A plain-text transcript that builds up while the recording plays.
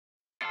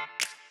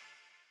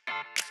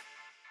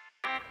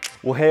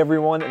Well, hey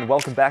everyone, and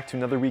welcome back to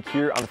another week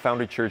here on the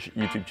Foundry Church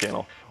YouTube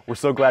channel. We're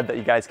so glad that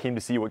you guys came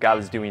to see what God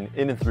is doing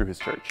in and through His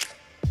church.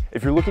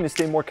 If you're looking to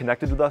stay more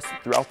connected with us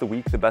throughout the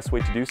week, the best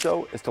way to do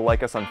so is to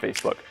like us on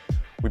Facebook.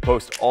 We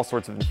post all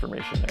sorts of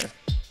information there.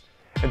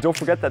 And don't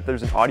forget that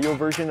there's an audio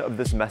version of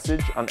this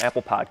message on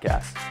Apple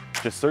Podcasts.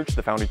 Just search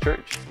the Foundry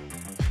Church.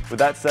 With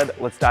that said,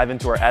 let's dive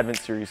into our Advent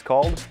series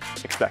called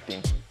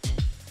Expecting.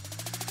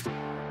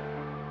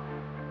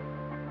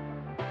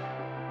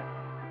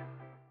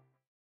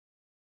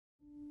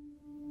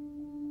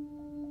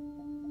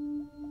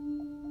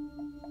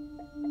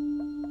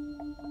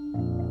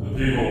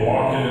 People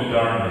walking in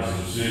darkness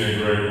have seen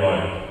a great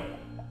light.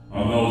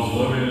 On those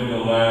living in the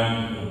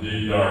land of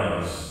deep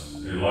darkness,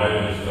 a light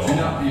has dawned. Do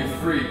not be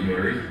afraid,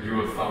 Mary.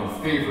 You have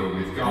found favor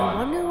with God.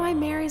 I wonder why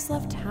Mary's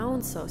left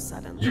town so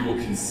suddenly. You will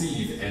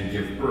conceive and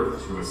give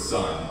birth to a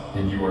son,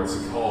 and you are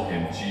to call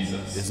him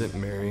Jesus. Isn't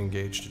Mary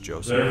engaged to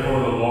Joseph?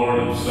 Therefore the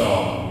Lord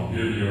himself will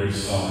give you a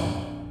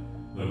sign.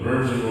 The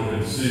virgin will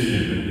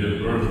conceive and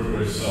give birth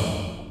to a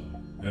son,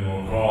 and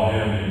will call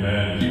him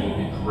Emmanuel. He will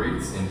be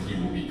great, and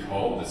he will be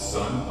called the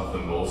Son of the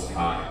Most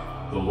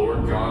High. The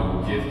Lord God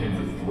will give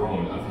him the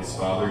throne of his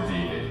father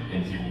David,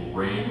 and he will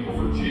reign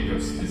over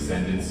Jacob's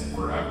descendants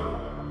forever.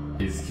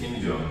 His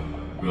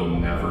kingdom will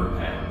never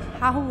end.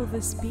 How will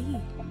this be,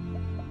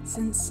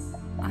 since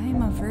I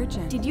am a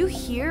virgin? Did you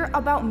hear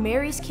about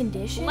Mary's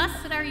condition?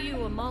 Blessed are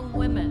you among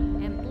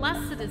women, and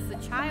blessed is the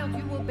child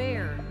you will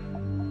bear.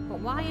 But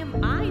why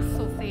am I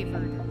so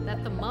favored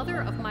that the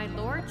mother of my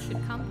Lord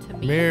should come to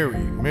me?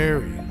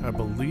 Mary, I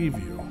believe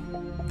you.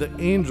 The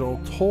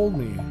angel told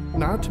me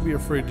not to be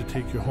afraid to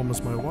take you home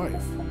as my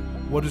wife.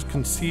 What is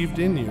conceived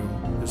in you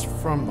is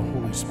from the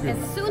Holy Spirit.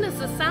 As soon as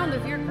the sound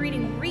of your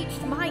greeting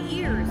reached my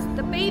ears,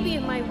 the baby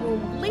in my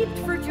womb leaped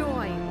for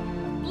joy.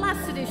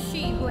 Blessed is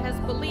she who has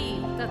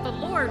believed that the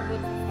Lord would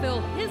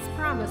fulfill his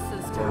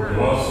promises to For her.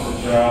 to us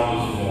the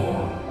child is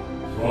born,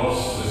 to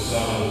us the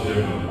son is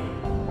given,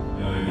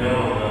 and the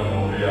government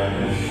will be on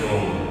his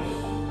shoulders,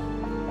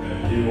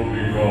 and he will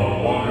be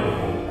called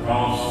Wonderful,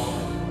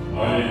 Counselor,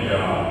 Mighty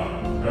God,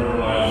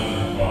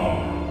 Everlasting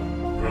Father,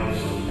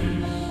 Prince of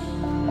Peace.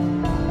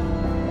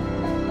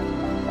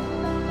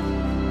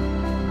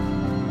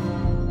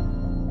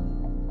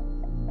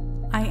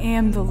 I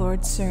am the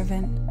Lord's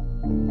servant.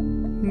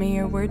 May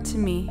your word to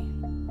me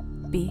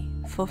be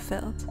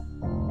fulfilled.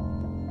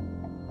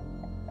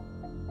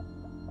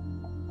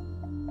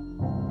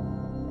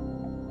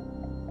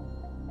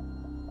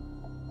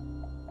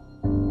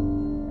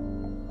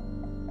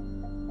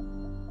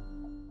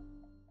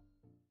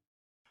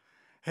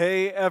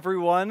 Hey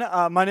everyone,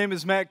 my name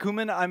is Matt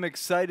Koomen. I'm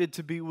excited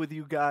to be with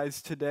you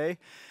guys today.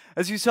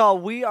 As you saw,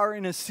 we are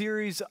in a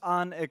series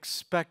on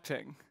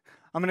expecting.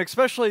 I mean,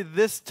 especially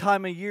this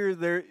time of year,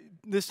 there's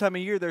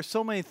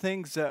so many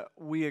things that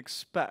we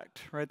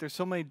expect, right? There's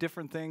so many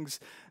different things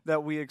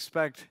that we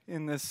expect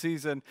in this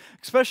season.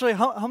 Especially,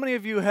 how many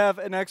of you have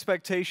an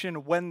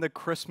expectation when the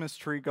Christmas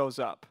tree goes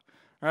up?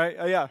 Right?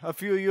 Yeah, a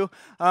few of you.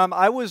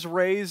 I was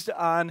raised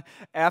on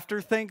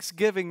after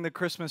Thanksgiving, the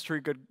Christmas tree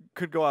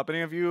could go up.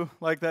 Any of you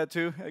like that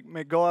too? It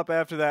may go up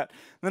after that.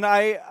 Then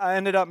I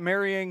ended up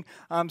marrying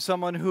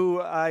someone who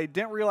I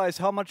didn't realize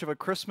how much of a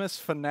Christmas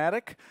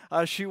fanatic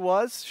she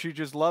was. She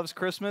just loves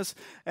Christmas.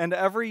 And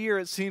every year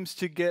it seems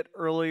to get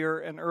earlier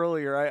and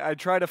earlier. I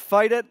try to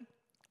fight it,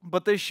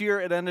 but this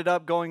year it ended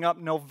up going up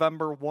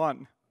November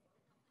 1.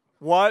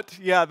 What?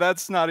 Yeah,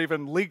 that's not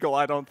even legal,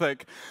 I don't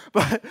think.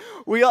 But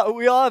we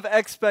all have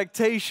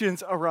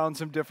expectations around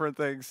some different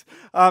things.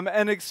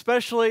 And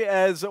especially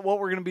as what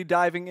we're going to be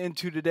diving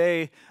into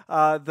today,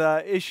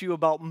 the issue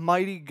about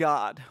mighty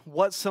God.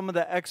 What some of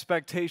the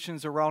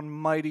expectations around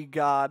mighty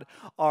God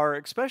are,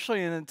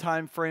 especially in the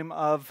time frame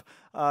of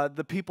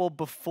the people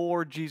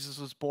before Jesus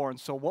was born.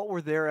 So what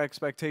were their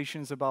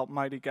expectations about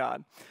mighty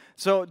God?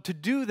 So to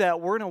do that,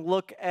 we're going to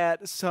look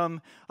at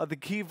some of the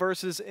key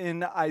verses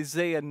in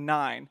Isaiah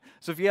 9.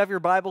 So if you have your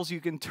Bibles, you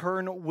can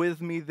turn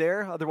with me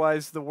there.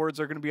 Otherwise, the words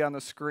are going to be on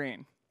the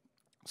screen.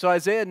 So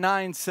Isaiah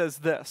 9 says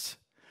this,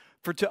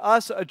 "For to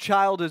us a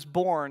child is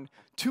born,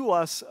 to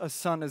us a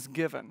son is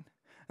given.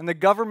 And the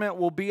government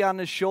will be on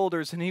his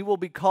shoulders, and he will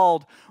be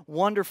called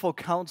Wonderful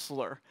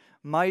Counselor,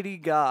 Mighty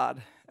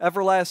God,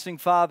 Everlasting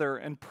Father,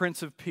 and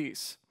Prince of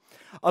Peace.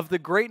 Of the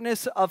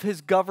greatness of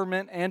his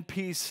government and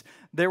peace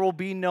there will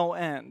be no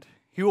end.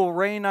 He will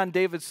reign on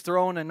David's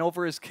throne and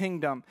over his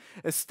kingdom,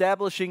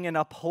 establishing and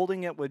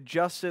upholding it with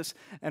justice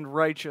and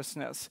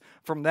righteousness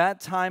from that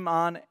time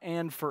on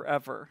and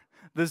forever.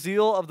 The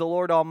zeal of the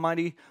Lord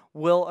Almighty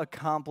will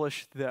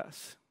accomplish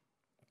this."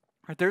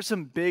 Right, there's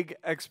some big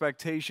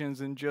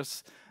expectations in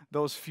just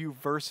those few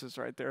verses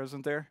right there,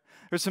 isn't there?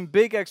 There's some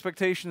big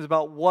expectations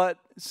about what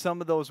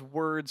some of those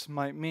words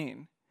might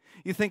mean.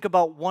 You think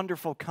about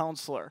Wonderful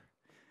Counselor.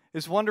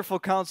 Is Wonderful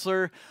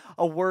Counselor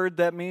a word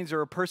that means,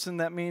 or a person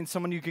that means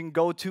someone you can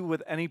go to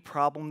with any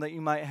problem that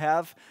you might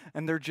have,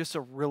 and they're just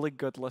a really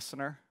good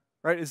listener,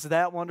 right? Is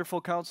that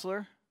Wonderful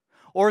Counselor?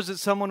 Or is it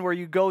someone where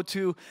you go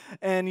to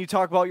and you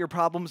talk about your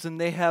problems and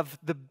they have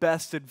the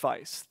best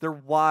advice? They're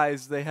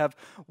wise. They have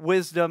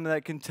wisdom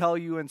that can tell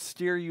you and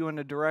steer you in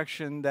a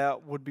direction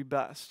that would be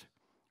best.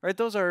 Right?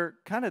 Those are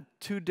kind of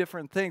two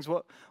different things.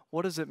 What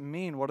does it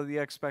mean? What are the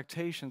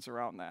expectations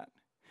around that?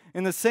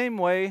 In the same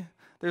way,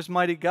 there's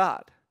mighty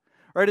God.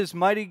 Right? Is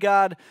mighty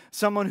God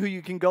someone who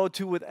you can go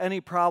to with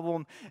any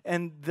problem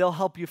and they'll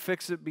help you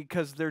fix it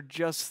because they're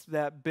just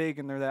that big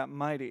and they're that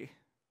mighty?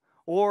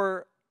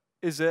 Or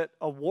is it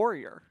a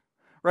warrior,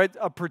 right?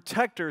 A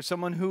protector,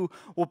 someone who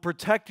will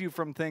protect you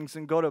from things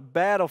and go to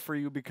battle for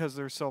you because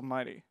they're so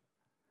mighty.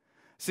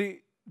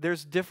 See,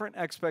 there's different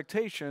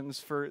expectations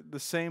for the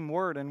same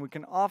word, and we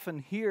can often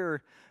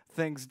hear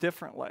things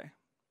differently.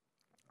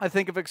 I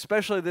think of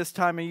especially this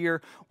time of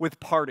year with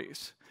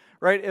parties,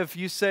 right? If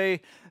you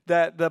say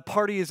that the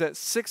party is at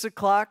 6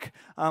 o'clock,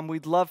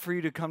 we'd love for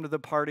you to come to the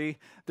party.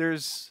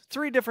 There's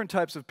 3 different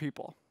types of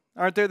people.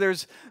 Aren't there?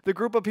 There's the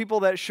group of people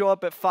that show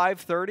up at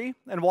 5:30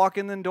 and walk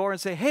in the door and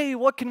say, hey,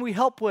 what can we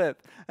help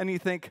with? And you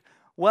think,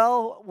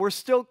 well, we're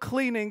still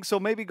cleaning, so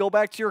maybe go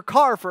back to your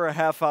car for a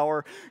half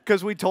hour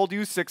because we told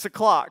you 6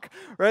 o'clock,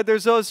 right?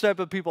 There's those type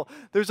of people.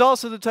 There's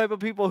also the type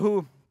of people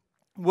who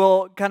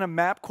will kind of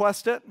map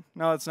quest it.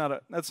 No, that's not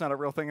a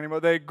real thing anymore.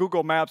 They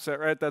Google Maps it,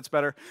 right? That's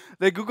better.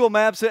 They Google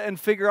Maps it and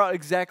figure out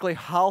exactly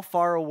how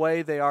far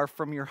away they are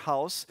from your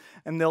house,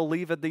 and they'll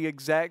leave at the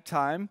exact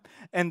time,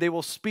 and they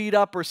will speed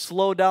up or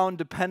slow down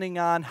depending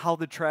on how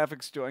the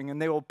traffic's doing,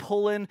 and they will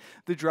pull in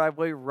the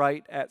driveway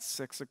right at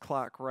 6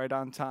 o'clock, right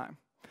on time.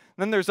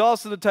 And then there's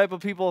also the type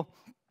of people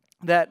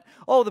that,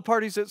 oh, the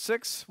party's at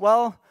 6?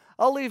 Well,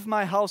 I'll leave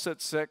my house at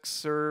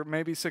 6 or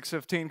maybe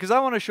 6:15 because I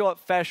want to show up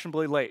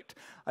fashionably late.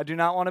 I do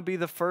not want to be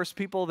the first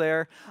people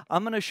there.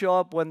 I'm going to show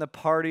up when the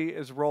party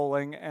is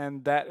rolling,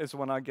 and that is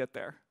when I get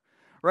there.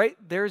 Right?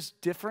 There's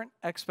different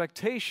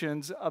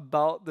expectations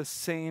about the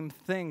same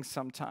thing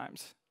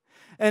sometimes.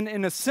 And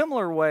in a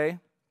similar way,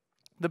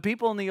 the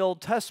people in the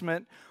Old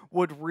Testament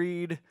would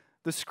read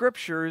the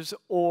scriptures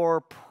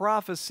or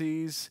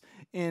prophecies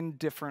in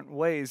different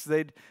ways.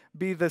 They'd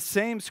be the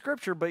same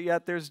scripture, but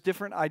yet there's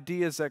different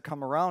ideas that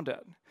come around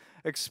it,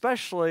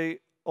 especially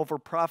over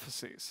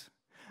prophecies.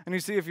 And you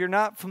see, if you're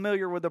not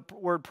familiar with the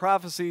word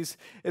prophecies,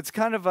 it's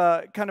kind of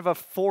a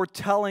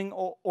foretelling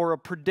or a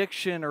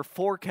prediction or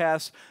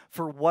forecast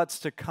for what's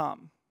to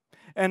come.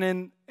 And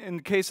in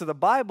the case of the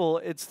Bible,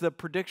 it's the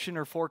prediction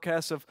or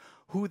forecast of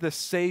who the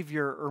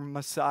Savior or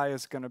Messiah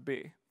is going to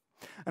be.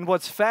 And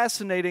what's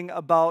fascinating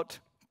about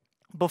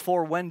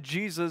before when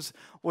Jesus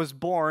was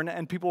born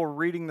and people were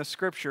reading the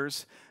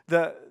scriptures,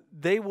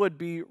 they would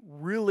be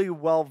really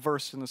well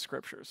versed in the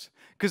scriptures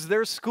because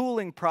their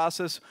schooling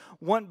process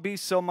wouldn't be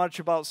so much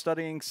about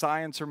studying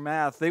science or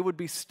math. They would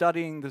be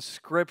studying the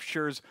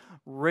scriptures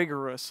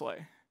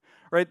rigorously,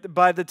 right?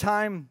 By the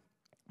time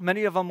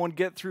many of them would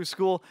get through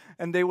school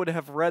and they would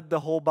have read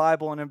the whole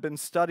Bible and have been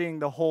studying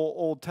the whole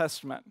Old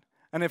Testament.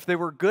 And if they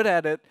were good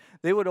at it,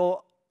 they would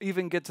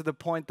even get to the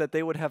point that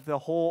they would have the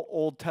whole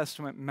Old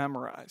Testament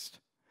memorized.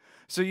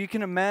 So you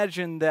can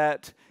imagine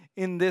that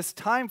in this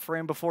time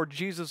frame before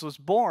Jesus was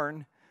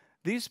born,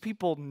 these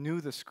people knew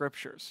the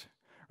scriptures,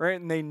 right?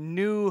 And they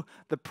knew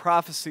the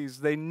prophecies.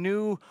 They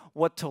knew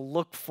what to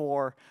look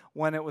for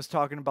when it was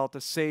talking about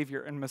the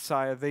Savior and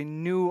Messiah. They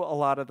knew a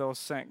lot of those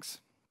things.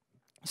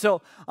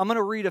 So I'm going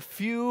to read a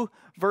few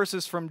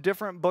verses from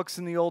different books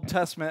in the Old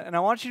Testament, and I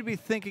want you to be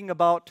thinking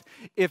about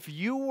if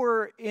you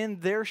were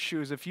in their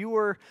shoes, if you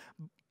were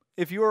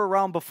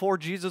around before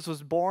Jesus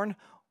was born,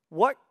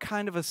 what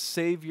kind of a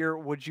Savior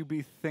would you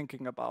be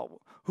thinking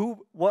about?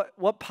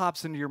 What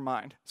pops into your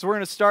mind? So we're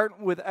going to start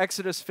with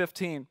Exodus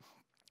 15.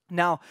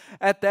 Now,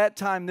 at that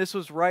time, this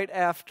was right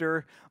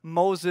after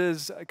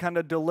Moses kind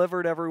of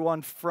delivered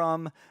everyone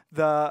from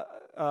the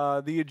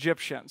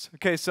Egyptians.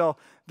 Okay, so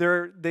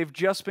they've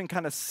just been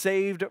kind of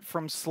saved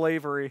from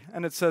slavery,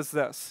 and it says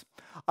this: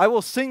 I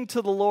will sing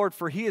to the Lord,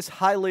 for he is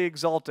highly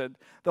exalted.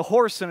 The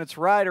horse and its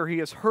rider he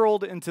has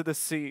hurled into the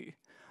sea.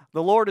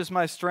 The Lord is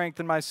my strength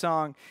and my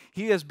song.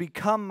 He has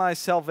become my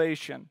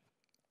salvation.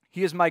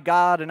 He is my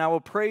God, and I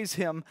will praise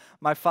him,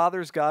 my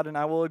Father's God, and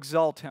I will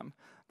exalt him.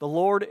 The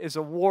Lord is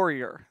a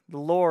warrior. The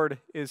Lord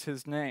is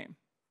his name.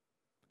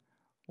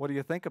 What do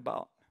you think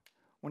about?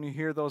 When you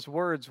hear those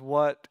words,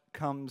 what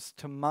comes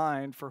to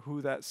mind for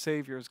who that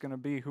Savior is going to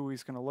be, who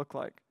he's going to look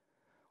like?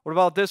 What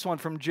about this one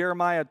from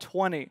Jeremiah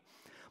 20?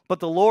 But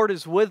the Lord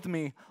is with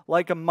me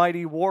like a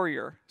mighty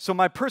warrior. So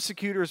my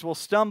persecutors will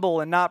stumble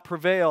and not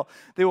prevail.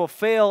 They will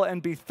fail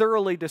and be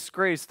thoroughly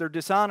disgraced. Their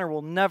dishonor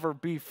will never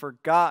be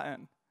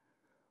forgotten.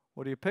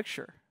 What do you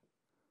picture?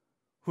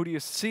 Who do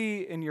you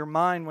see in your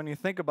mind when you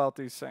think about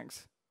these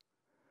things?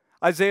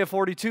 Isaiah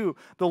 42,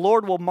 the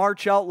Lord will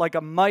march out like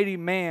a mighty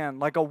man,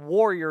 like a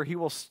warrior. He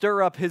will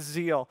stir up his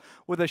zeal.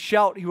 With a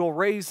shout, he will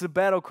raise the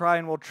battle cry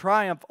and will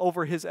triumph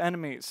over his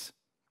enemies.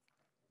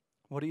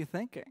 What are you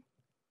thinking?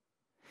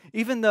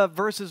 Even the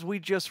verses we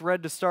just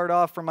read to start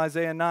off from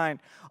Isaiah 9,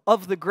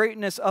 of the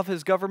greatness of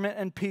his government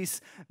and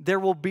peace, there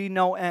will be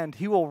no end.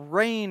 He will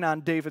reign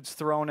on David's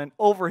throne and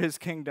over his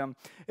kingdom,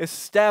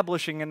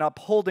 establishing and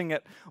upholding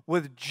it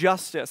with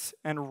justice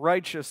and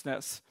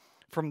righteousness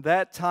from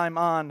that time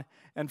on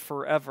and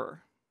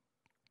forever.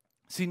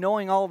 See,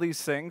 knowing all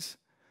these things,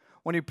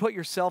 when you put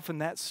yourself in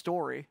that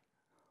story,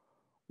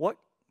 what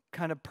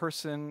kind of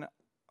person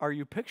are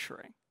you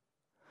picturing?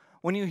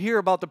 When you hear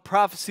about the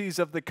prophecies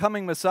of the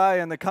coming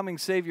Messiah and the coming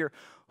Savior,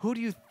 who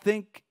do you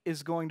think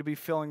is going to be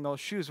filling those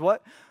shoes?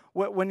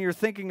 When you're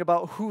thinking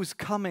about who's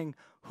coming,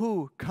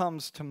 who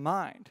comes to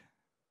mind?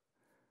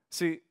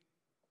 See,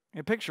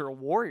 you picture a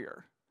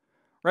warrior,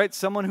 right?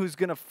 Someone who's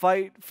going to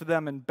fight for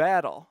them in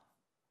battle.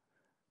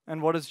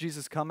 And what does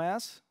Jesus come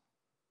as?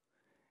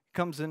 He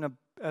comes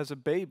as a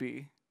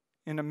baby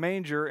in a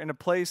manger in a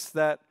place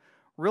that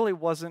really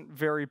wasn't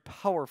very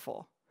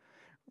powerful.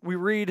 We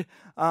read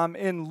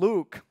in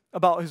Luke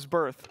about his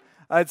birth.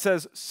 It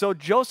says, "So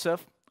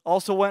Joseph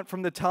also went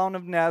from the town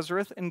of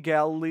Nazareth in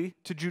Galilee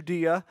to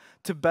Judea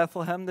to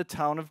Bethlehem, the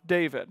town of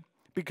David,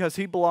 because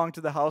he belonged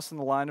to the house and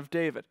the line of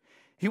David.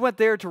 He went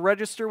there to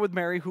register with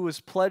Mary, who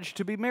was pledged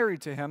to be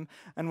married to him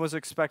and was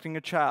expecting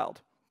a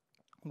child.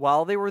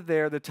 While they were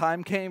there, the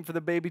time came for the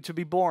baby to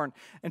be born,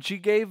 and she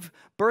gave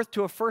birth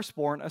to a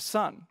firstborn, a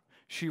son.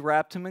 She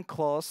wrapped him in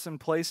cloths and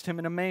placed him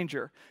in a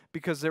manger,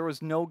 because there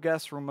was no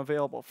guest room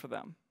available for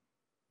them."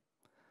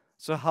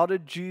 So how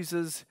did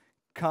Jesus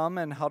come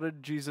and how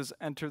did Jesus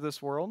enter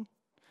this world?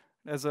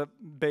 As a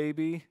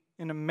baby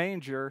in a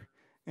manger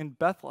in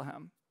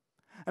Bethlehem.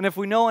 And if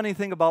we know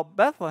anything about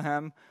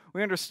Bethlehem,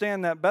 we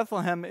understand that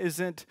Bethlehem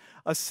isn't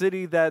a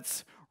city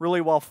that's really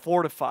well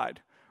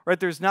fortified. Right?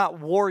 There's not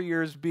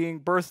warriors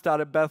being birthed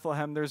out of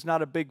Bethlehem. There's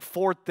not a big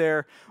fort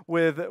there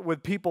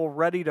with people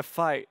ready to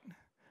fight.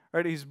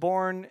 Right? He's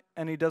born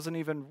and he doesn't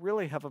even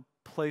really have a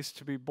place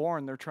to be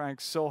born. They're trying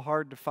so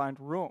hard to find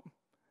room.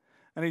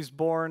 And he's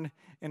born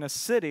in a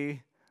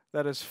city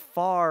that is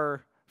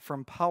far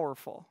from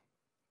powerful.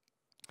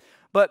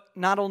 But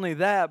not only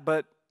that,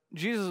 but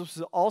Jesus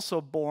was also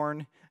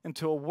born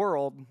into a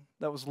world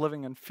that was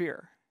living in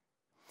fear.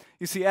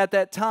 You see, at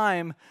that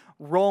time,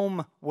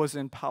 Rome was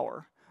in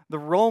power. The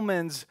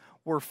Romans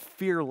were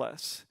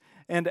fearless.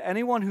 And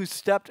anyone who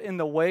stepped in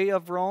the way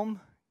of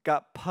Rome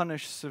got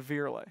punished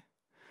severely.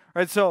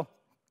 Right? So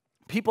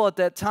people at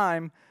that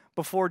time,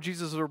 before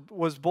Jesus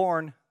was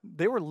born,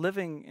 they were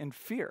living in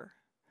fear.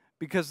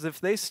 Because if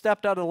they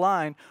stepped out of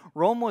line,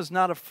 Rome was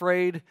not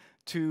afraid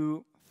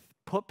to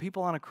put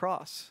people on a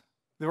cross.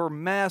 There were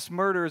mass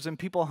murders and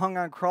people hung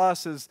on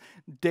crosses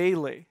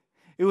daily.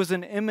 It was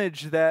an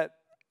image that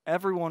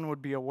everyone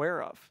would be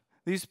aware of.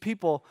 These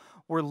people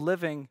were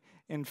living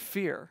in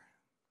fear.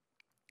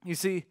 You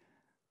see,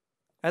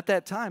 at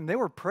that time, they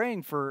were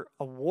praying for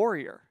a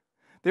warrior.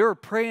 They were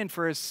praying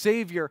for a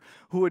Savior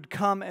who would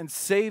come and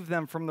save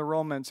them from the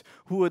Romans,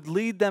 who would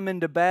lead them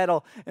into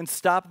battle and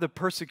stop the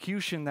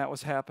persecution that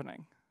was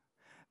happening.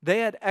 They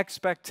had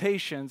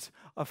expectations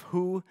of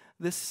who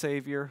this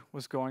Savior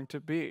was going to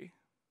be.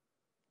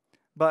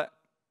 But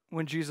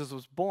when Jesus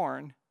was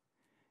born,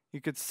 you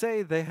could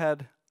say they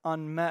had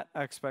unmet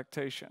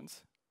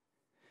expectations.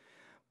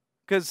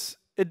 Because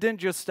it didn't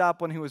just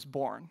stop when he was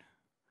born.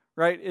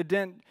 Right? It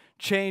didn't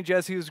change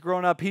as he was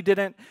growing up. He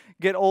didn't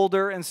get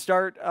older and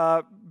start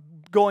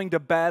going to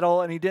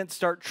battle, and he didn't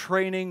start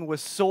training with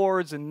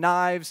swords and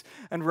knives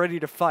and ready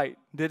to fight,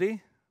 did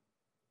he?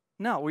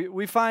 No,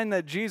 we find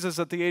that Jesus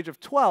at the age of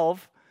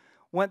 12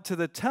 went to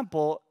the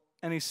temple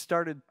and he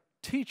started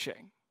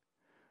teaching.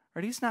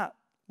 Right? He's not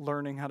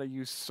learning how to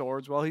use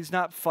swords well. He's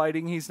not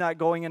fighting. He's not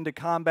going into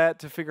combat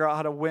to figure out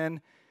how to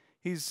win.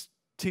 He's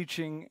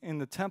teaching in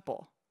the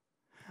temple.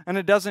 And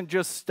it doesn't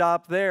just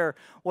stop there.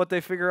 What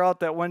they figure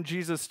out that when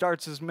Jesus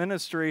starts his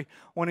ministry,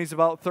 when he's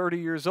about 30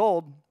 years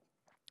old,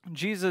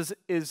 Jesus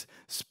is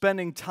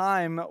spending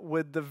time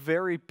with the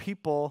very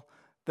people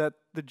that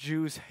the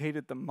Jews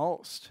hated the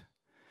most.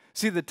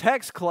 See, the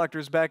tax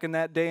collectors back in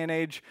that day and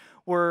age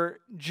were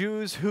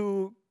Jews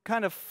who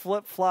kind of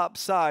flip-flop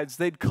sides.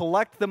 They'd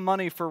collect the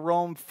money for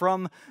Rome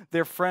from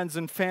their friends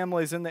and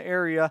families in the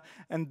area,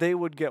 and they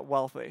would get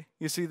wealthy.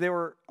 You see, they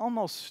were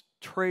almost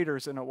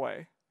traitors in a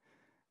way.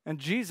 And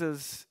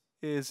Jesus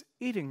is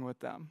eating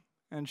with them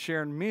and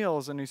sharing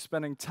meals, and he's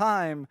spending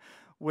time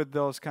with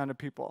those kind of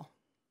people.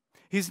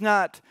 He's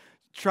not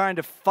trying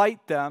to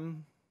fight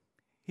them.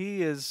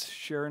 He is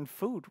sharing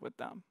food with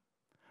them.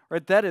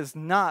 Right? That is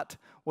not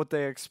what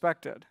they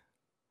expected.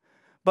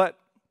 But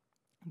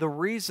the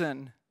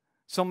reason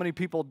so many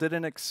people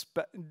didn't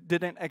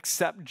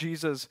accept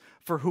Jesus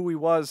for who he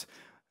was,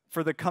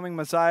 for the coming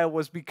Messiah,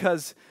 was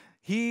because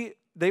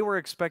they were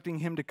expecting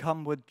him to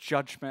come with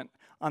judgment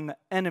on the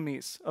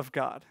enemies of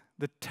God.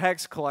 The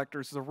tax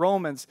collectors, the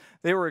Romans,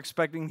 they were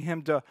expecting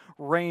him to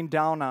rain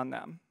down on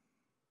them.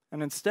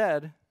 And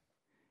instead,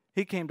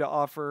 he came to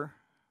offer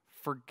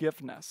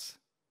forgiveness.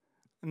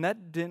 And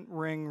that didn't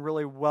ring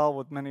really well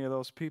with many of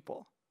those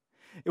people.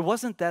 It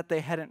wasn't that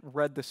they hadn't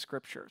read the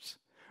scriptures.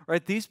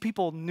 right? These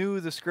people knew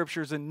the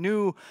scriptures and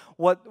knew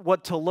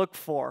what to look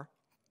for.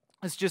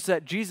 It's just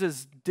that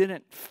Jesus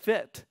didn't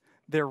fit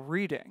their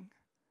reading,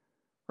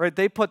 right?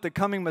 They put the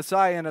coming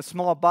Messiah in a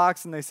small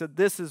box and they said,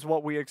 this is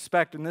what we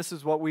expect and this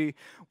is what we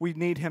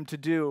need him to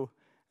do.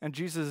 And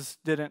Jesus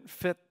didn't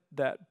fit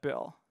that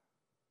bill.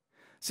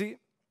 See,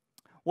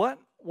 what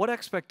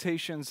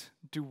expectations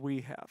do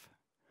we have?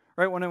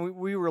 Right? When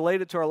we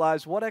relate it to our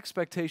lives, what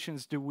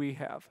expectations do we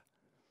have?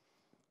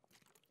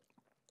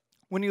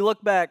 When you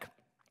look back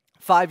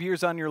 5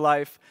 years on your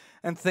life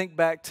and think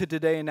back to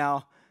today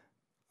now,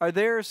 are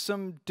there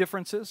some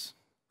differences?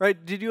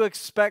 Right? Did you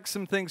expect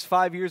some things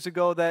 5 years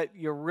ago that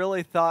you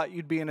really thought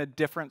you'd be in a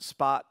different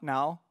spot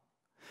now?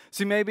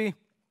 See, maybe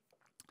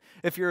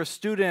if you're a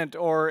student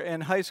or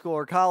in high school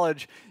or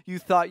college, you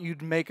thought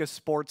you'd make a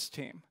sports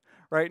team,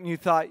 right? And you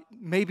thought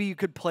maybe you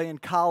could play in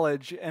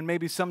college and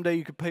maybe someday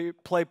you could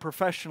play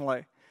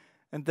professionally.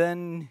 And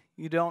then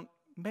you don't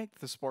make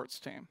the sports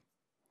team.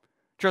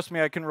 Trust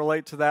me, I can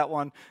relate to that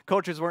one.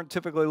 Coaches weren't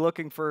typically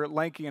looking for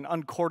lanky and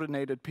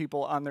uncoordinated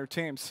people on their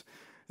teams.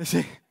 You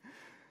see,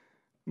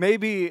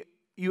 maybe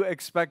you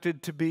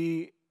expected to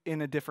be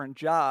in a different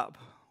job,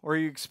 or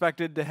you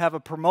expected to have a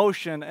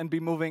promotion and be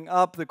moving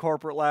up the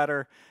corporate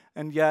ladder,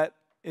 and yet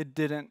it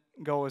didn't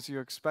go as you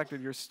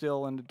expected. You're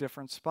still in a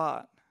different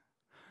spot.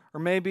 Or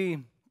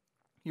maybe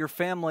your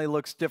family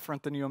looks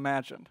different than you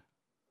imagined.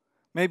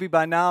 Maybe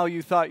by now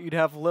you thought you'd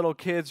have little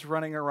kids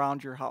running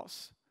around your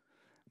house.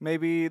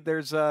 Maybe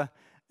there's an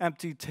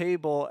empty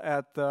table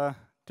at the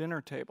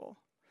dinner table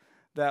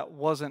that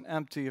wasn't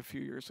empty a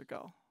few years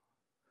ago.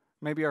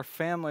 Maybe our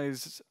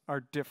families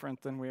are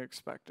different than we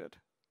expected.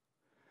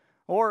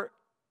 Or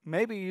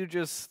maybe you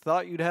just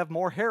thought you'd have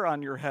more hair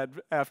on your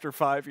head after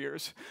 5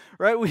 years,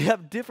 right? We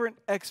have different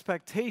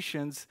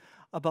expectations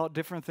about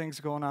different things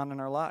going on in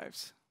our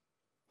lives.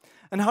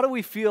 And how do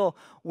we feel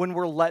when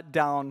we're let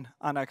down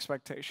on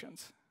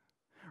expectations,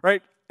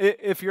 right?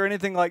 If you're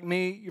anything like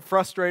me, you're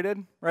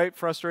frustrated, right?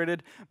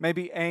 Frustrated,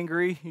 maybe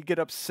angry, you get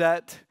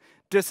upset,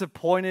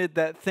 disappointed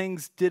that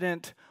things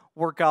didn't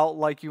work out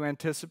like you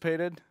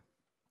anticipated.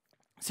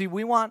 See,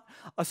 we want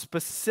a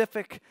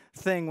specific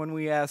thing when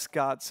we ask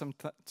God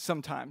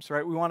sometimes,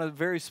 right? We want a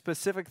very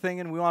specific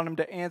thing and we want him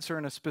to answer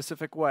in a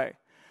specific way.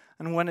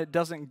 And when it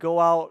doesn't go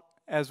out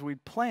as we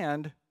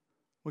planned,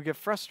 we get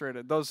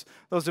frustrated. Those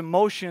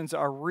emotions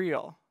are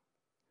real.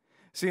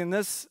 See, and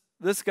this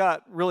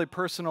got really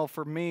personal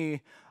for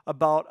me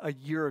about a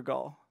year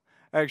ago.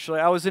 Actually,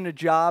 I was in a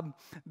job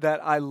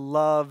that I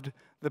loved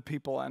the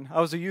people in.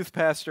 I was a youth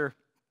pastor,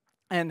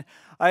 and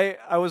I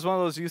was one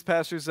of those youth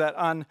pastors that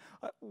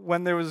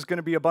when there was going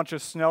to be a bunch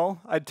of snow,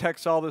 I'd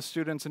text all the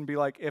students and be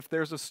like, if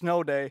there's a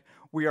snow day,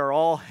 we are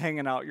all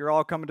hanging out. You're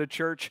all coming to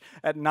church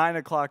at 9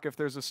 o'clock if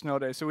there's a snow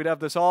day. So we'd have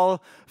this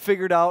all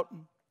figured out,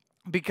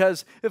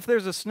 because if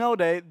there's a snow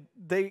day,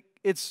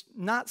 it's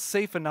not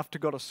safe enough to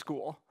go to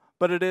school,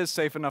 but it is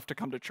safe enough to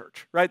come to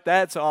church, right?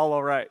 That's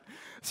all right.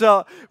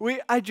 So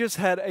I just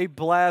had a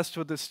blast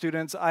with the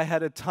students. I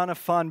had a ton of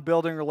fun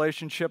building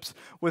relationships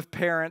with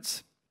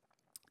parents.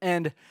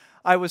 And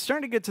I was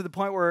starting to get to the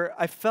point where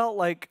I felt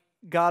like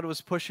God was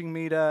pushing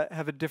me to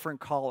have a different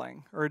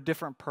calling or a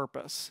different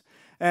purpose.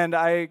 And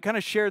I kind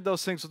of shared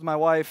those things with my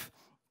wife,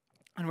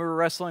 and we were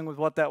wrestling with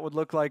what that would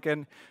look like.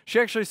 And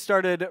she actually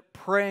started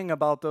praying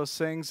about those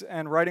things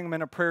and writing them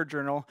in a prayer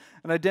journal.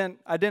 And I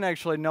didn't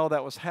actually know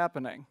that was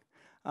happening.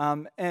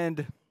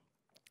 And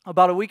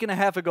about a week and a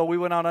half ago, we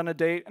went out on a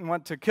date and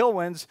went to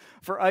Koomen's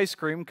for ice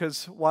cream,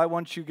 because why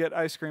wouldn't you get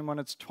ice cream when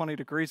it's 20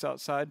 degrees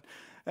outside?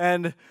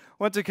 And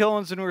went to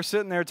Koomen's, and we were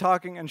sitting there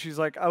talking, and she's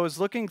like, I was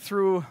looking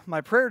through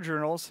my prayer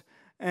journals,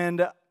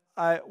 and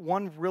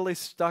one really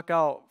stuck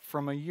out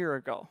from a year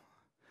ago.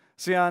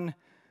 See, on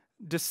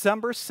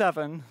December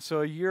 7,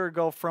 so a year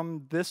ago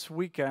from this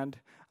weekend,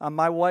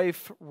 my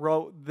wife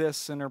wrote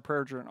this in her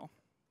prayer journal.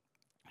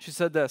 She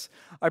said this: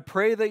 I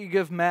pray that you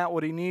give Matt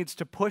what he needs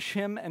to push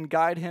him and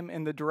guide him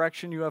in the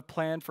direction you have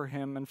planned for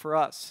him and for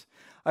us.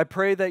 I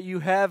pray that you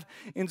have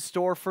in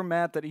store for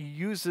Matt that he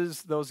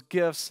uses those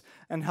gifts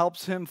and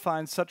helps him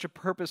find such a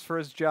purpose for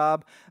his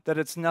job that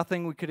it's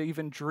nothing we could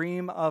even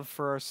dream of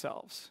for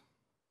ourselves.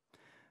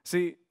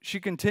 See,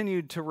 she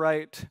continued to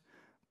write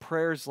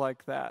prayers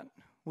like that.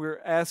 We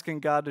were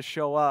asking God to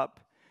show up,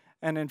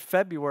 and in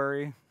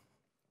February,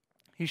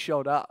 he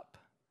showed up,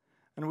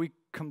 and we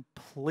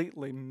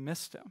completely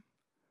missed him.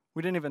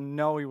 We didn't even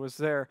know he was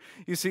there.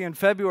 You see, in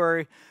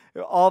February,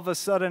 all of a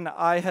sudden,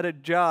 I had a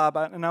job,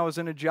 and I was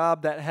in a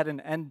job that had an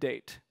end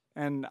date,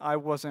 and I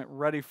wasn't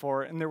ready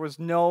for it, and there was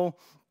no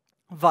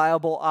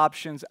viable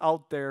options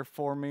out there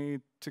for me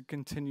to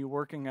continue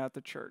working at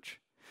the church.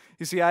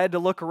 You see, I had to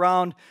look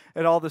around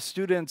at all the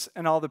students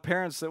and all the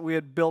parents that we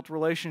had built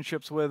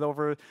relationships with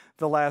over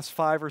the last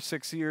 5 or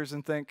 6 years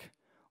and think,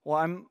 well,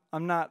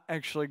 I'm not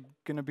actually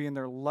going to be in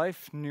their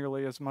life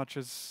nearly as much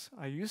as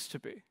I used to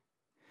be.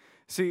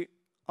 See,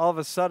 all of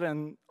a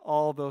sudden,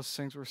 all those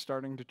things were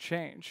starting to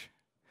change.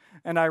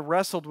 and I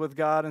wrestled with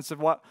God and said,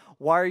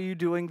 why are you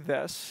doing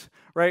this,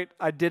 right?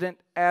 I didn't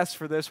ask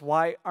for this.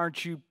 Why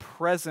aren't you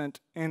present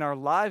in our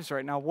lives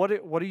right now? What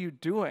are you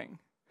doing?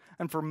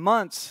 And for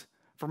months,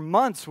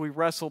 we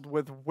wrestled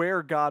with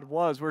where God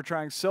was. We were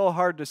trying so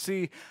hard to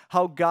see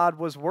how God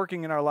was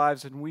working in our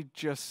lives, and we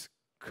just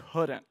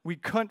couldn't. We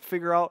couldn't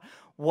figure out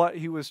what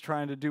he was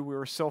trying to do. We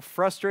were so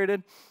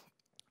frustrated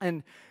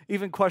and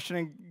even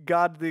questioning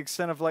God to the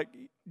extent of like,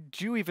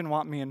 do you even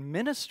want me in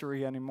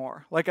ministry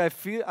anymore? Like I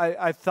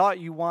thought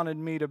you wanted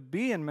me to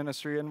be in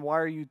ministry, and why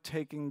are you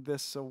taking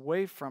this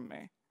away from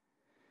me?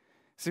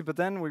 See, but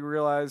then we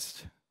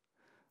realized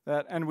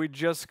that, and we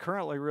just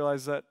currently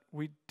realized that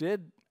we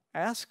did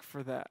ask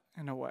for that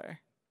in a way,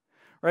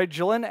 right?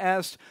 Jalen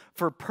asked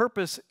for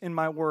purpose in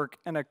my work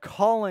and a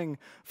calling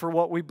for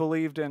what we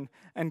believed in,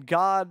 and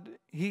God,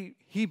 he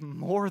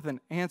more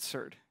than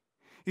answered.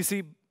 You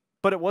see,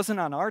 but it wasn't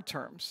on our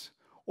terms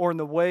or in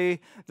the way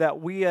that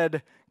we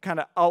had kind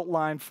of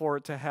outlined for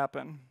it to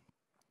happen.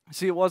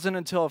 See, it wasn't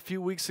until a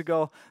few weeks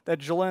ago that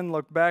Jalen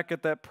looked back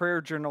at that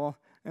prayer journal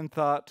and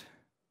thought,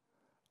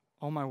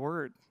 oh my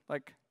word,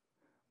 like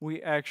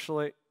we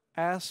actually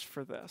asked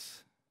for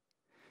this.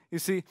 You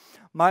see,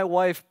 my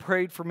wife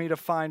prayed for me to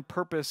find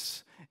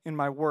purpose in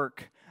my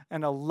work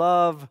and a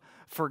love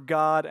for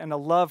God and a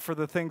love for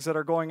the things that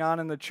are going on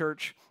in the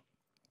church,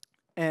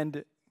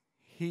 and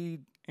he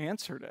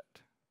answered it.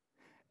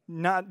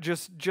 Not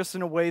just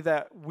in a way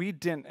that we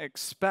didn't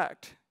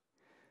expect.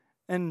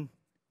 And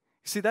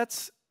see,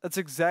 that's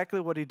exactly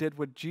what he did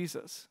with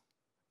Jesus,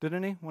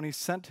 didn't he? When he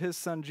sent his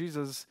son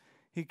Jesus,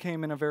 he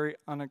came in a very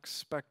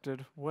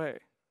unexpected way.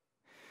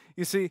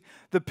 You see,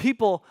 the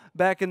people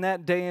back in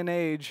that day and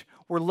age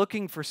were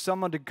looking for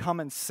someone to come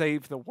and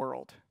save the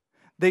world.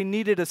 They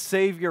needed a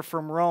savior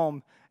from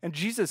Rome, and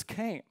Jesus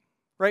came,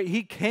 right?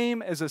 He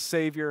came as a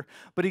savior,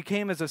 but he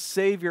came as a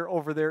savior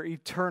over their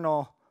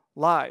eternal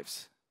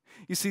lives.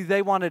 You see,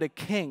 they wanted a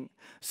king,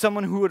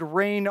 someone who would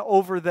reign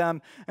over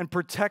them and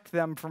protect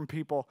them from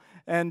people.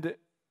 And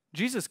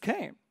Jesus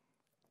came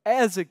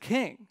as a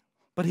king.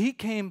 But he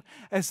came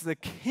as the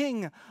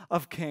King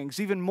of Kings,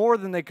 even more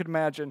than they could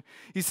imagine.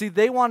 You see,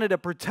 they wanted a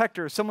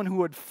protector, someone who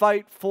would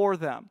fight for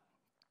them.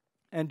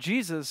 And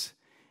Jesus,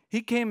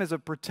 he came as a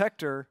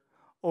protector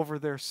over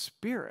their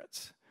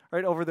spirits,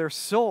 right, over their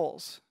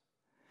souls.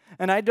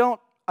 And I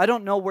don't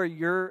know where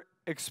you're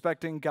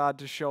expecting God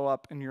to show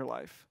up in your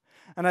life.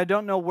 And I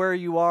don't know where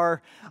you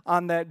are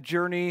on that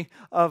journey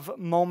of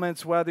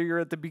moments, whether you're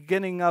at the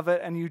beginning of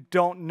it and you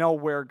don't know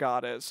where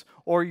God is,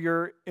 or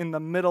you're in the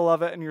middle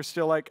of it and you're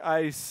still like,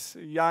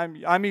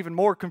 I'm even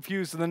more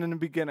confused than in the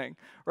beginning,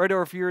 right?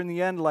 Or if you're in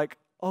the end like,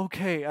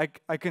 okay,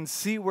 I can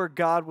see where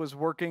God was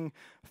working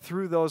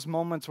through those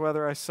moments,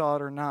 whether I saw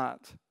it or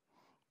not.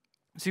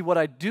 See, what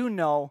I do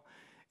know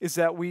is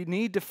that we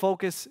need to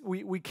focus,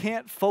 we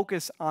can't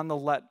focus on the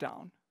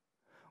letdown.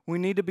 We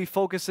need to be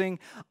focusing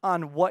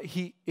on what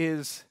he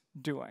is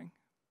doing.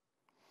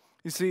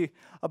 You see,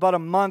 about a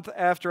month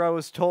after I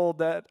was told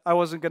that I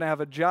wasn't going to have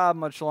a job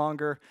much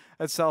longer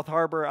at South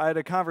Harbor, I had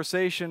a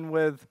conversation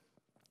with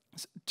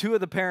two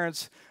of the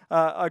parents,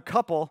 a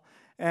couple,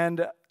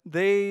 and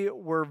they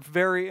were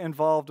very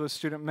involved with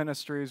student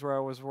ministries where I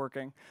was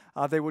working.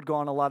 They would go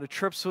on a lot of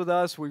trips with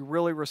us. We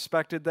really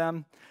respected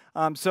them.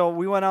 So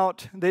we went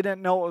out. They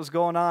didn't know what was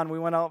going on. We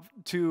went out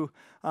to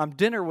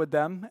dinner with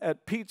them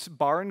at Pete's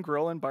Bar and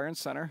Grill in Byron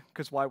Center,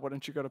 because why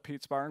wouldn't you go to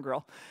Pete's Bar and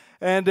Grill?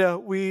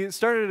 And we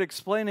started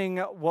explaining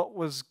what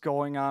was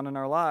going on in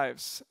our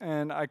lives.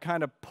 And I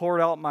kind of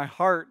poured out my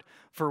heart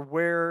for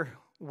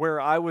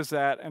where I was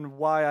at and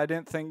why I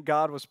didn't think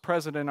God was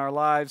present in our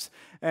lives.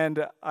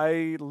 And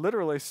I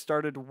literally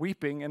started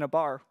weeping in a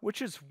bar,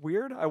 which is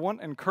weird. I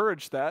wouldn't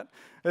encourage that.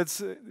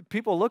 It's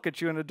people look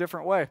at you in a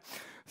different way.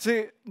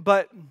 See,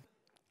 but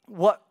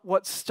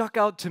what stuck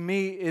out to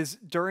me is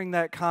during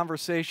that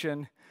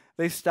conversation,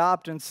 they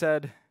stopped and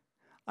said,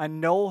 I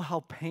know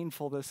how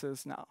painful this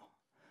is now.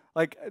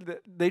 Like,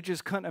 they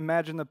just couldn't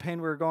imagine the pain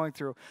we were going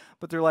through.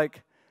 But they're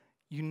like,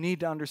 you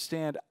need to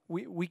understand,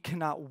 we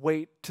cannot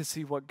wait to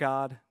see what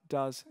God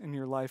does in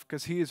your life,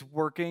 because he is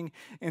working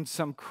in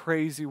some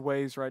crazy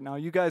ways right now.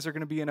 You guys are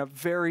going to be in a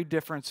very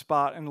different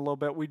spot in a little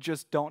bit. We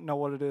just don't know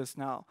what it is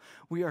now.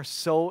 We are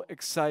so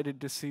excited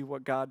to see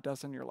what God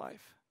does in your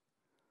life.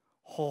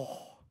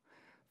 Oh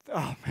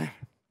man.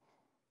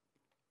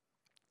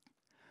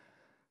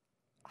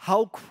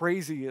 How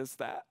crazy is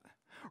that?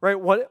 Right?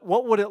 What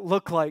would it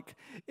look like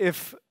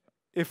if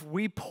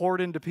we poured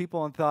into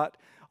people and thought,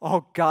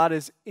 oh, God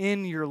is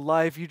in your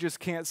life. You just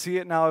can't see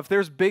it now. If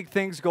there's big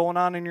things going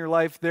on in your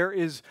life, there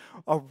is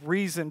a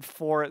reason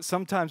for it.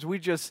 Sometimes we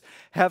just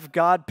have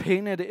God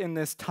painted in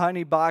this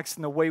tiny box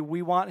in the way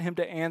we want him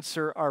to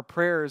answer our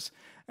prayers.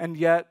 And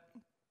yet,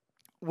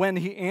 when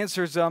he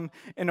answers them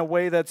in a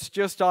way that's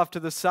just off to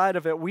the side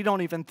of it, we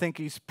don't even think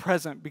he's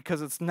present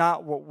because it's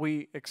not what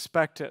we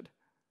expected.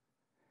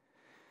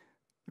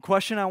 The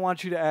question I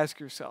want you to ask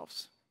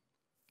yourselves,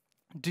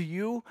 do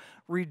you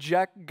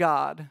reject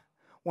God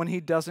when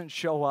he doesn't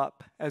show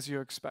up as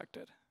you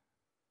expected?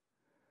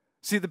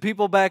 See, the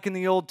people back in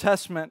the Old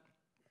Testament,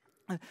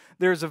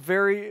 there's a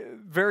very,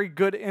 very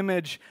good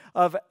image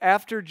of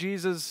after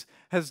Jesus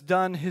has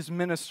done his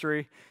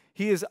ministry,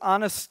 he is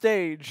on a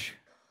stage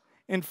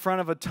in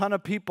front of a ton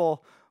of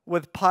people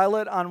with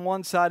Pilate on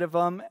one side of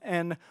him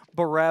and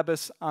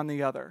Barabbas on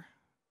the other.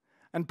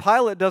 And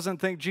Pilate doesn't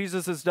think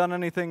Jesus has done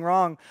anything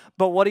wrong,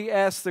 but what he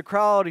asks the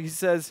crowd, he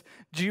says,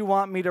 do you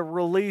want me to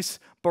release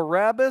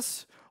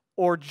Barabbas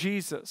or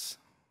Jesus?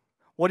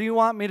 What do you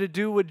want me to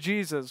do with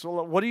Jesus?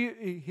 Well,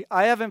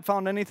 I haven't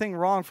found anything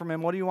wrong from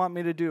him. What do you want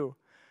me to do?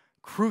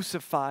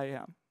 Crucify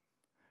him.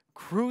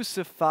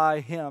 Crucify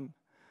him.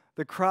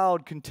 The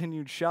crowd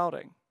continued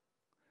shouting.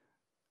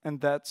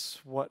 And that's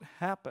what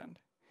happened.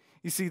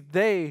 You see,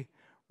 they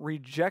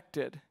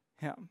rejected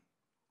him.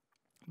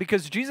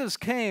 Because Jesus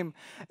came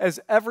as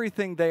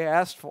everything they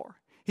asked for.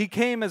 He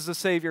came as the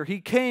Savior. He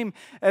came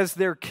as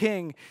their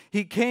King.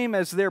 He came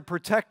as their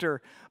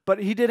protector. But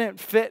he didn't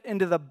fit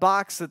into the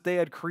box that they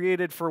had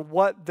created for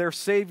what their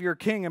Savior,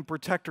 King, and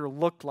protector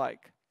looked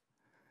like.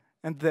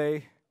 And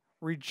they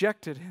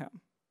rejected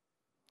him.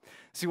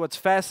 See, what's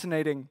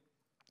fascinating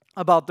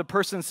about the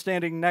person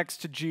standing next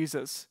to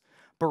Jesus,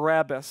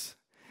 Barabbas,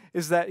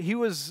 is that he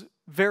was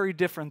very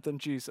different than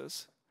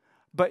Jesus.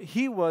 But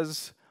he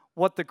was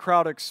what the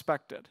crowd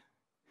expected.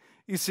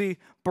 You see,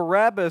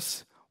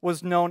 Barabbas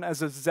was known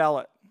as a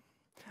zealot,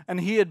 and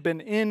he had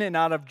been in and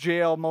out of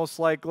jail most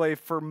likely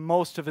for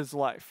most of his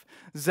life.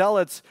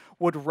 Zealots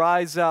would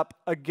rise up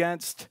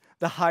against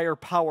the higher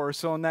power,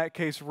 so in that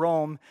case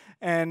Rome,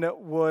 and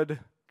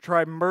would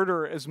try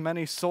murder as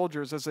many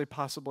soldiers as they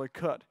possibly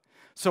could.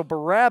 So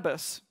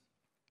Barabbas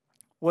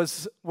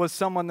was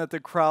someone that the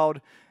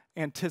crowd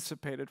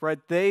anticipated, right?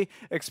 They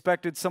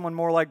expected someone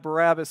more like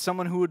Barabbas,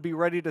 someone who would be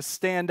ready to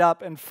stand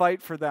up and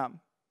fight for them.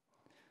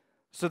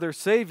 So their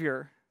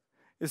Savior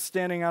is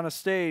standing on a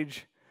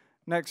stage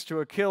next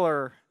to a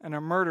killer and a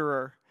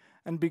murderer,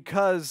 and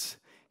because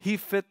he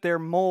fit their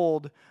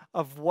mold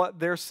of what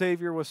their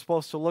Savior was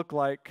supposed to look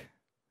like,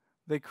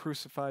 they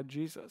crucified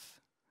Jesus.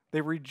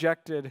 They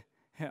rejected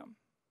him.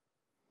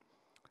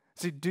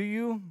 See, do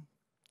you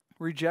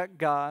reject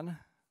God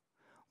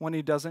when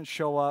he doesn't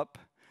show up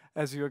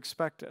as you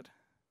expected?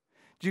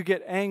 Do you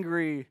get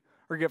angry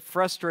or get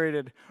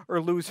frustrated or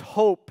lose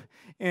hope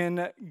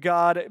in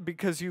God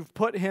because you've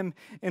put him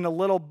in a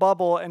little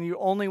bubble and you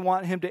only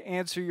want him to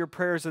answer your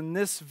prayers in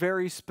this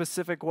very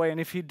specific way?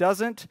 And if he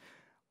doesn't,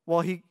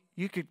 well,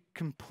 you could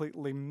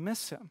completely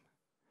miss him,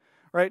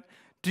 right?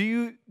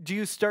 Do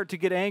you start to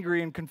get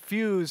angry and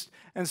confused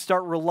and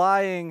start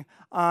relying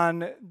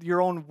on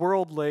your own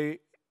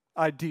worldly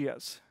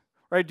ideas,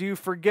 right? Do you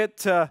forget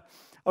to,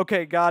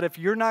 okay, God, if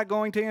you're not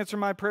going to answer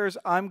my prayers,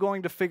 I'm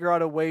going to figure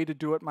out a way to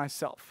do it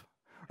myself?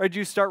 Or do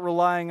you start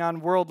relying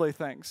on worldly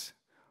things?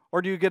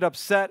 Or do you get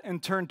upset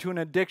and turn to an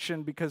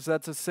addiction because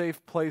that's a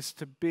safe place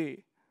to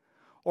be?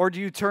 Or do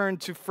you turn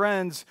to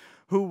friends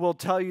who will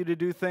tell you to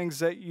do things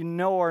that you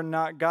know are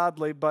not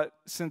godly, but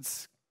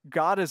since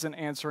God isn't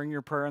answering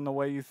your prayer in the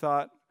way you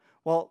thought,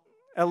 well,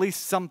 at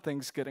least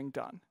something's getting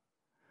done,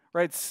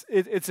 right?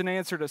 It's an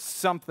answer to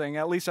something.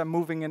 At least I'm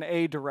moving in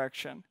a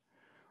direction,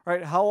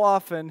 right? How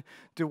often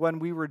do when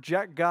we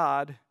reject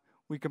God,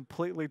 we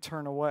completely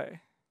turn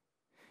away?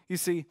 You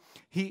see,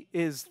 he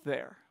is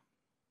there,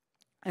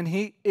 and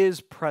he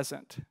is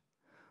present,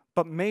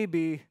 but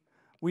maybe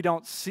we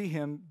don't see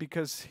him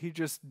because he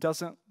just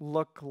doesn't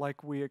look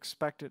like we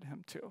expected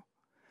him to.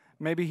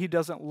 Maybe he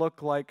doesn't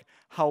look like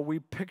how we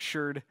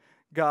pictured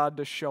God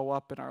to show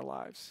up in our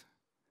lives.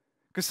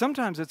 Because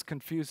sometimes it's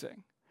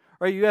confusing,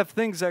 right? You have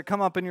things that come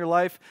up in your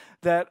life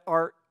that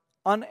are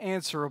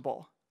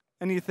unanswerable,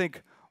 and you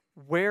think,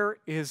 where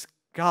is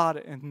God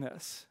in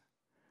this?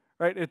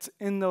 Right? It's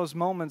in those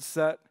moments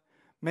that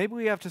maybe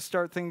we have to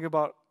start thinking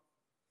about,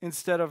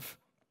 instead of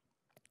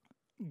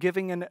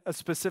giving a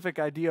specific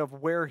idea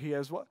of where he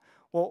is,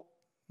 well,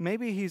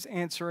 maybe he's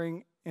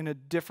answering in a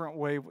different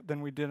way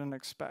than we didn't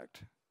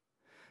expect.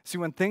 See,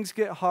 when things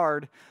get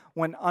hard,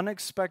 when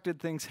unexpected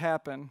things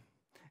happen,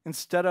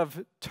 instead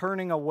of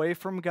turning away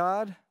from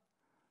God,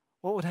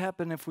 what would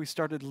happen if we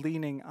started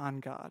leaning on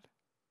God?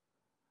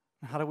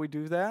 And how do we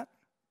do that?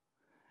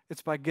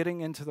 It's by getting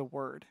into the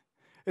Word.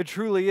 It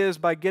truly is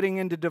by getting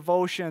into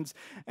devotions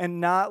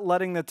and not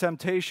letting the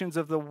temptations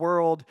of the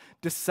world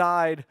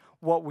decide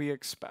what we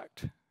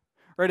expect.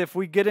 Right? If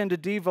we get into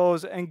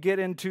devos and get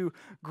into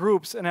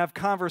groups and have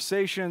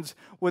conversations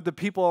with the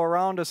people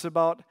around us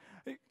about,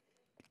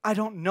 I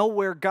don't know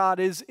where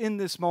God is in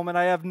this moment.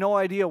 I have no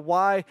idea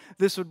why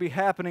this would be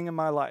happening in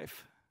my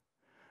life.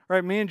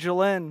 Right? Me and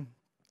Jalen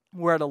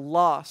were at a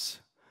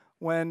loss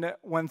when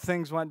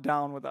things went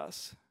down with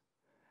us.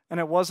 And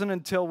it wasn't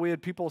until we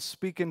had people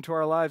speak into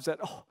our lives that,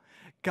 oh,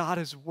 God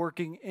is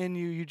working in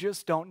you. You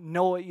just don't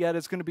know it yet.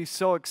 It's going to be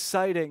so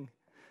exciting.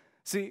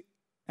 See,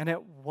 and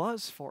it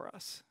was for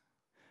us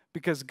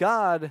because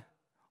God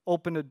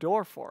opened a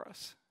door for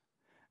us.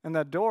 And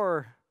that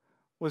door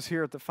was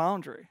here at the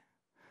Foundry.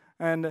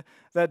 And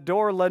that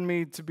door led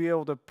me to be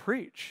able to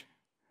preach.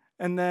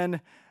 And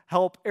then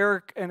help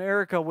Eric and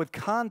Erica with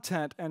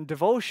content and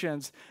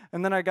devotions.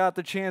 And then I got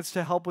the chance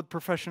to help with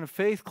Profession of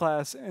Faith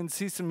class and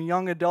see some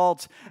young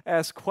adults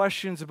ask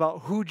questions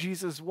about who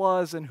Jesus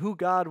was and who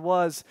God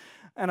was.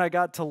 And I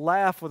got to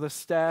laugh with a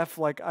staff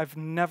like I've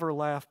never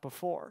laughed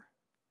before.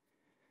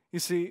 You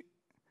see,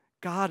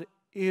 God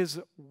is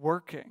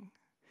working.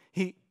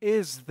 He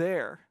is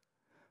there.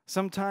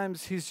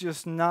 Sometimes he's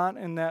just not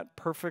in that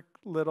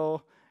perfect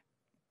little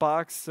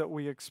box that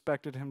we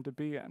expected him to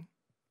be in.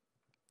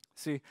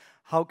 See,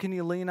 how can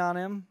you lean on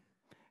him?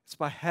 It's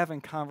by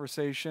having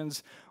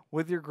conversations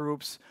with your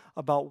groups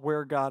about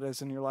where God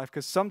is in your life.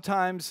 Because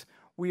sometimes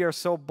we are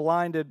so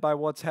blinded by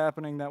what's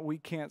happening that we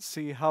can't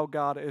see how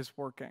God is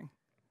working.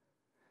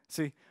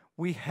 See,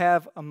 we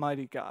have a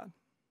mighty God.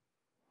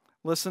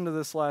 Listen to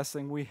this last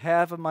thing. We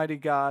have a mighty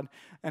God,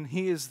 and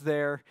he is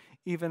there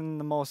even in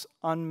the most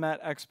unmet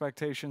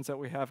expectations that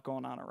we have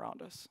going on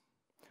around us.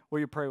 Will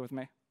you pray with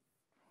me?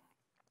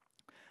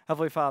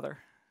 Heavenly Father,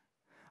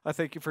 I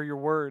thank you for your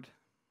word,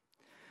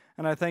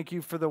 and I thank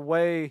you for the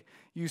way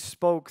you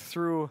spoke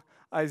through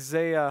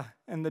Isaiah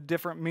and the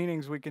different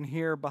meanings we can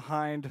hear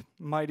behind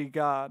mighty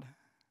God.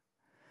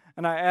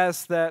 And I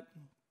ask that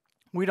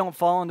we don't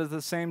fall into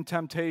the same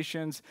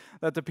temptations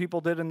that the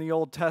people did in the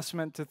Old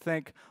Testament to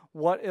think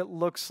what it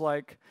looks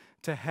like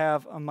to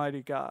have a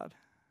mighty God.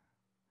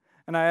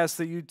 And I ask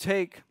that you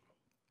take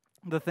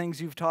the things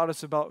you've taught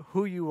us about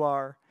who you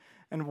are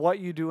and what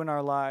you do in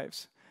our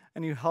lives,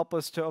 and you help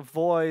us to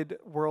avoid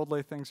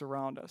worldly things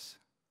around us.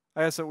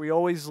 I ask that we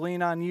always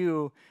lean on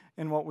you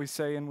in what we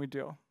say and we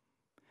do.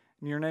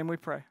 In your name we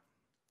pray.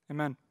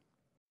 Amen.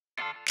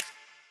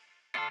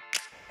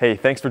 Hey,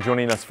 thanks for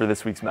joining us for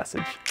this week's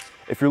message.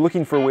 If you're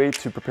looking for a way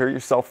to prepare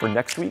yourself for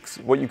next week's,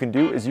 what you can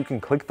do is you can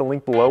click the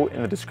link below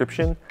in the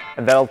description,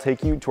 and that'll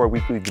take you to our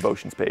weekly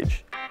devotions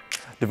page.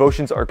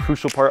 Devotions are a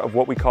crucial part of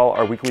what we call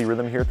our weekly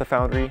rhythm here at the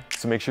Foundry,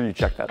 so make sure you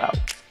check that out.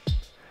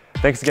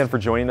 Thanks again for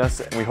joining us,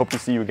 and we hope to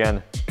see you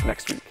again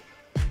next week.